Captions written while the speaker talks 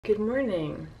Good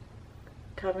morning.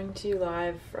 Coming to you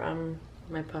live from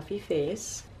my puffy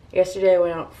face. Yesterday I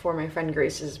went out for my friend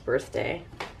Grace's birthday,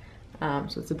 so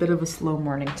it's a bit of a slow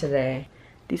morning today.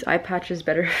 These eye patches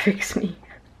better fix me.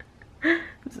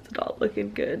 This is not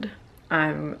looking good.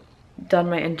 I'm done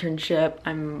my internship.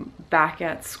 I'm back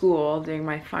at school doing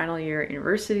my final year at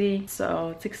university,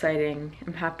 so it's exciting.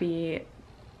 I'm happy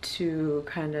to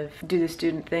kind of do the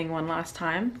student thing one last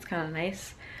time. It's kind of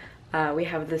nice. We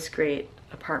have this great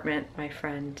apartment my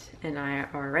friend and I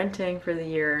are renting for the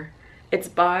year. It's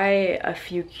by a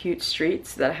few cute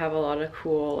streets that have a lot of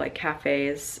cool like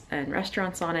cafes and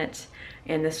restaurants on it,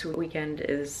 and this weekend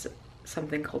is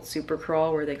something called Super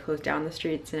Crawl where they close down the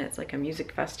streets and it's like a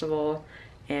music festival,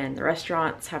 and the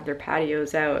restaurants have their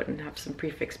patios out and have some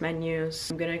prefix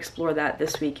menus. I'm gonna explore that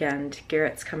this weekend.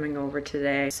 Garrett's coming over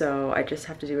today, so I just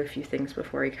have to do a few things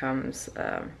before he comes,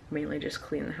 mainly just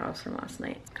clean the house from last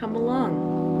night. Come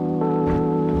along.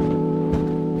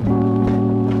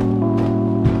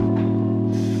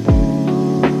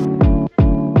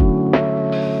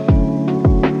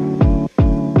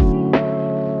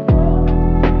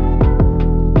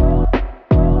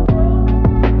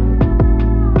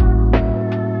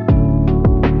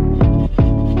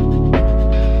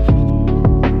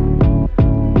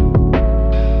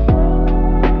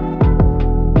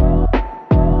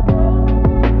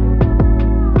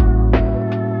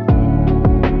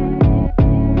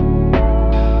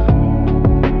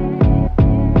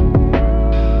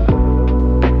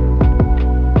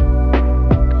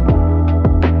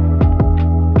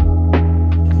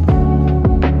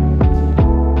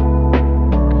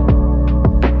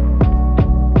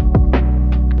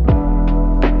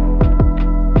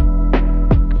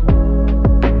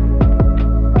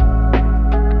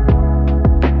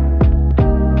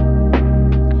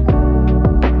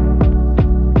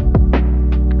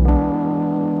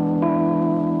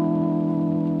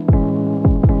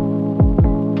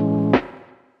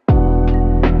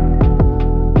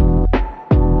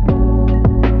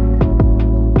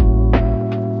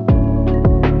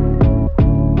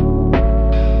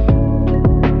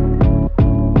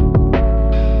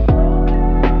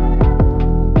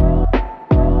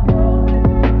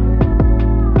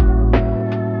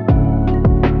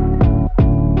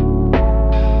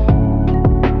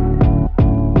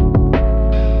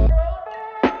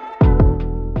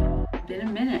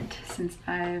 Since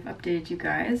I've updated you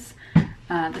guys.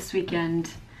 This weekend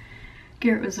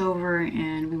Garrett was over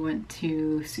and we went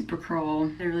to Super Crawl.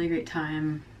 Had a really great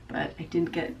time, but I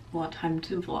didn't get a lot of time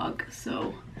to vlog,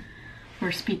 so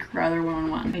or speak rather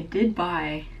one-on-one. I did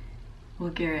buy, well,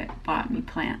 Garrett bought me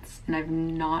plants, and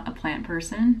I'm not a plant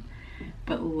person,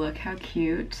 but look how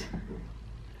cute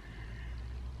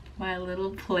my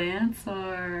little plants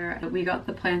are. We got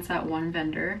the plants at one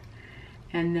vendor,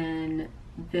 and then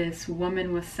this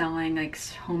woman was selling like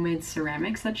homemade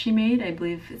ceramics that she made. I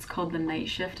believe it's called The Night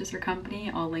Shift is her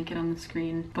company. I'll link it on the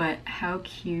screen. But how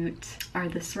cute are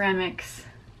the ceramics?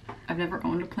 I've never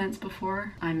owned plants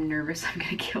before. I'm nervous I'm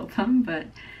gonna kill them, but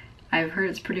I've heard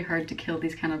it's pretty hard to kill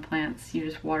these kind of plants. You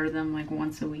just water them like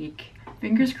once a week.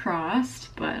 Fingers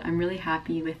crossed, but I'm really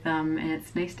happy with them, and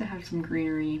it's nice to have some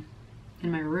greenery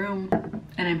in my room,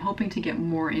 and I'm hoping to get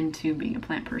more into being a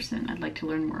plant person. I'd like to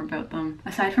learn more about them.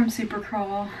 Aside from Super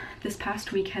Crawl, this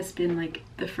past week has been like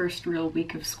the first real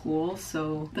week of school,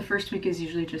 so the first week is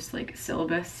usually just like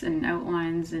syllabus and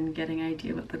outlines and getting an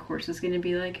idea what the course is going to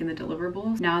be like and the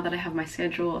deliverables. Now that I have my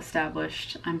schedule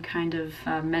established, I'm kind of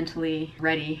mentally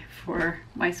ready for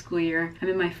my school year. I'm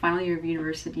in my final year of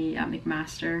university at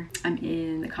McMaster. I'm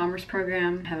in the commerce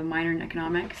program, I have a minor in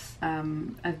economics.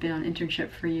 I've been on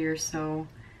internship for years, so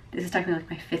this is technically like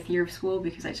my 5th year of school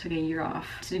because I took a year off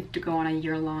to go on a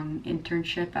year-long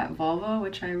internship at Volvo,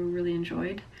 which I really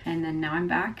enjoyed. And then now I'm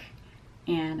back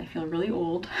and I feel really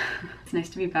old. It's nice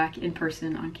to be back in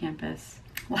person on campus.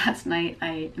 Last night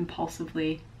I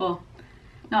impulsively, well,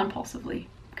 not impulsively,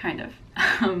 kind of.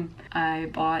 I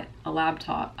bought a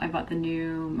laptop. I bought the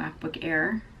new MacBook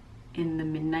Air in the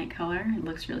midnight color. It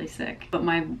looks really sick. But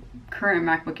my current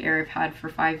MacBook Air I've had for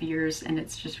 5 years, and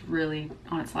it's just really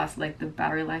on its last leg. The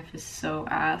battery life is so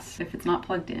ass. If it's not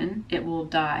plugged in, it will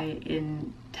die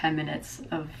in 10 minutes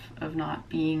of not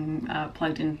being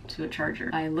plugged into a charger.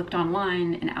 I looked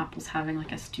online and Apple's having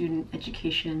like a student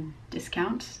education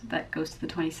discount that goes to the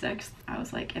 26th. I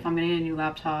was like, if I'm getting a new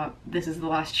laptop, this is the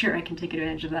last year I can take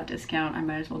advantage of that discount. I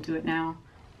might as well do it now.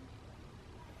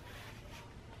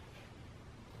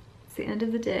 It's the end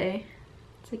of the day.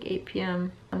 It's like 8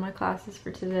 p.m. on my classes for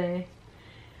today.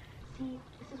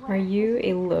 Are you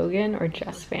a Logan or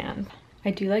Jess fan?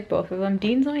 I do like both of them.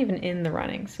 Dean's not even in the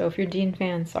running, so if you're Dean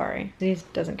fan, sorry. He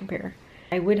doesn't compare.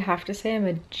 I would have to say I'm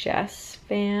a Jess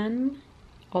fan,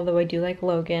 although I do like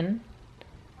Logan.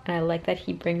 And I like that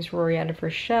he brings Rory out of her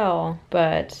shell,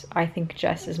 but I think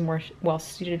Jess is more well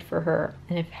suited for her.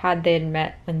 And if they had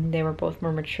met when they were both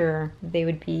more mature, they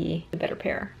would be the better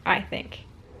pair, I think.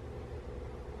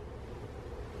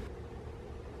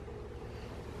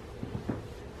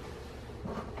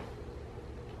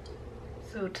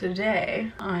 So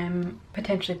today, I'm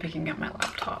potentially picking up my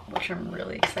laptop, which I'm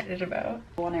really excited about.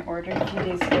 One I ordered a few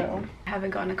days ago. I haven't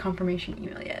gotten a confirmation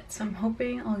email yet, so I'm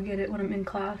hoping I'll get it when I'm in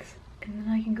class, and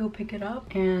then I can go pick it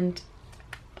up. And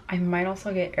I might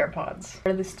also get AirPods.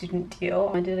 Part of the student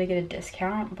deal, I get a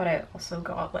discount, but I also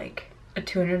got like a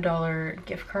 $200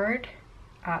 gift card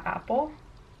at Apple.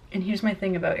 And here's my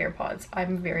thing about AirPods.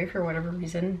 I'm very, for whatever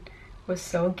reason, was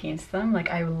so against them. Like,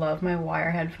 I love my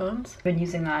wire headphones. I've been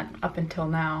using that up until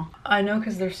now. I know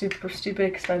because they're super stupid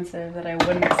expensive that I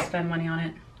wouldn't spend money on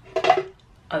it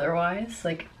otherwise.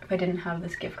 Like, if I didn't have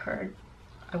this gift card,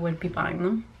 I wouldn't be buying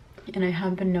them. And I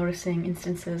have been noticing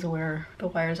instances where the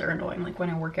wires are annoying. Like when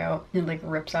I work out, it like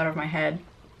rips out of my head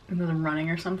because I'm running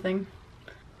or something.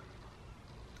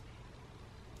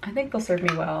 I think they'll serve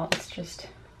me well. It's just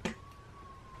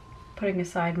putting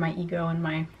aside my ego and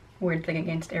my weird thing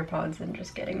against AirPods and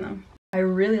just getting them. I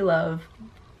really love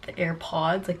the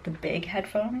AirPods, like the big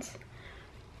headphones,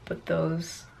 but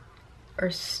those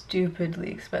are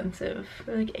stupidly expensive.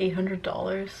 They're like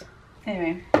 $800.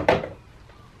 Anyway,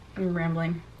 I'm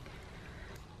rambling.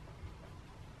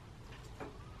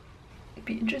 It'd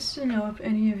be interesting to know if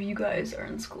any of you guys are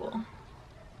in school.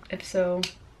 If so,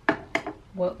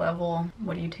 what level?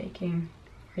 What are you taking?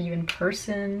 Are you in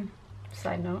person?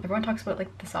 Side note, everyone talks about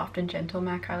like the soft and gentle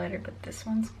MAC highlighter, but this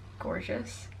one's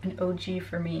gorgeous. An OG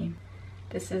for me.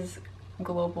 This is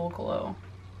Global Glow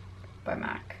by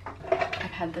MAC.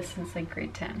 I've had this since like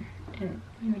grade 10, and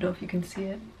I don't know if you can see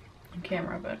it on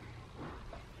camera, but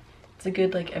it's a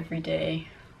good like everyday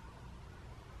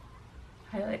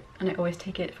highlight. And I always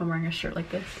take it if I'm wearing a shirt like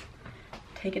this.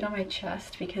 Take it on my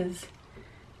chest because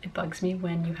it bugs me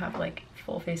when you have like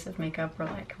full face of makeup or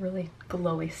like really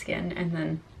glowy skin and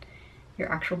then your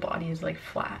actual body is like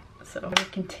flat. So I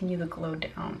would continue the glow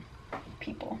down,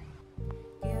 people.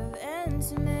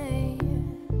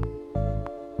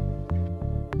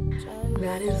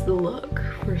 That is the look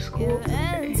for school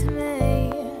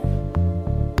today.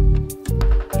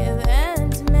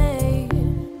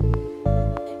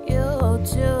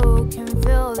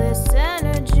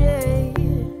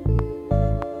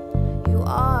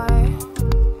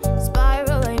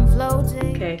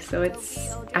 Okay, so it's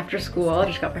after school. I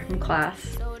just got back from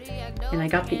class and I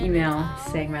got the email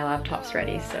saying my laptop's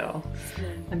ready, so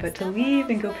I'm about to leave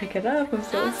and go pick it up. I'm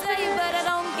so excited.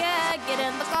 Get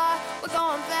in the car, we're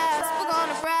going fast, we're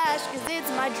gonna crash, cause it's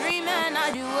my dream and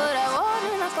I do what I want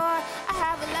in the car. I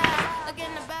have a laugh, look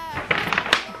in the back.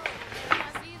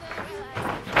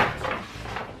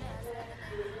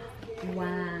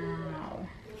 Wow.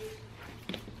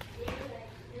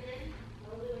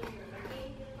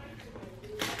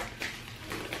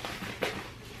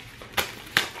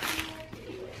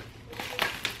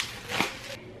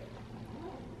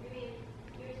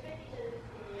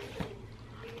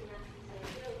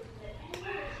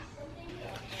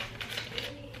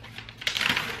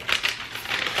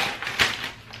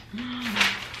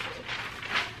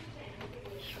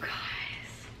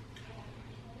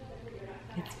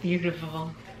 It's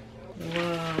beautiful.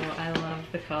 Whoa, I love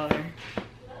the color.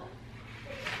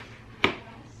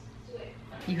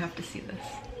 You have to see this.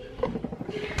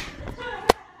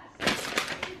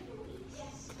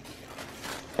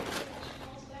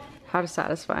 How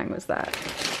satisfying was that?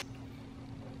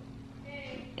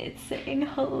 It's saying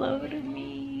hello to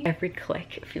me. Every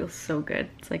click feels so good.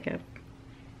 It's like a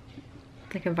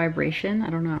vibration. I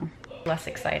don't know. Less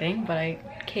exciting, but I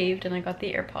caved and I got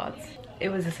the AirPods. It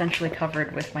was essentially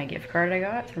covered with my gift card I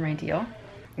got for my deal.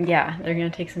 Yeah, they're gonna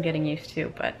take some getting used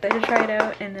to, but I did try it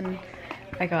out, and then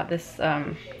I got this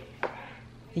the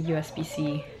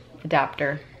USB-C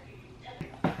adapter.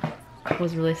 It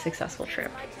was a really successful trip.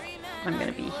 I'm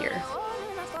gonna be here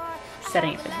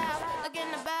setting it in here.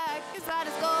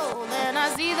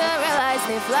 I see the red lights,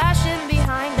 they flashing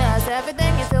behind us.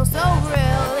 Everything, it feels so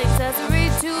real.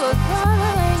 Accessory to a car.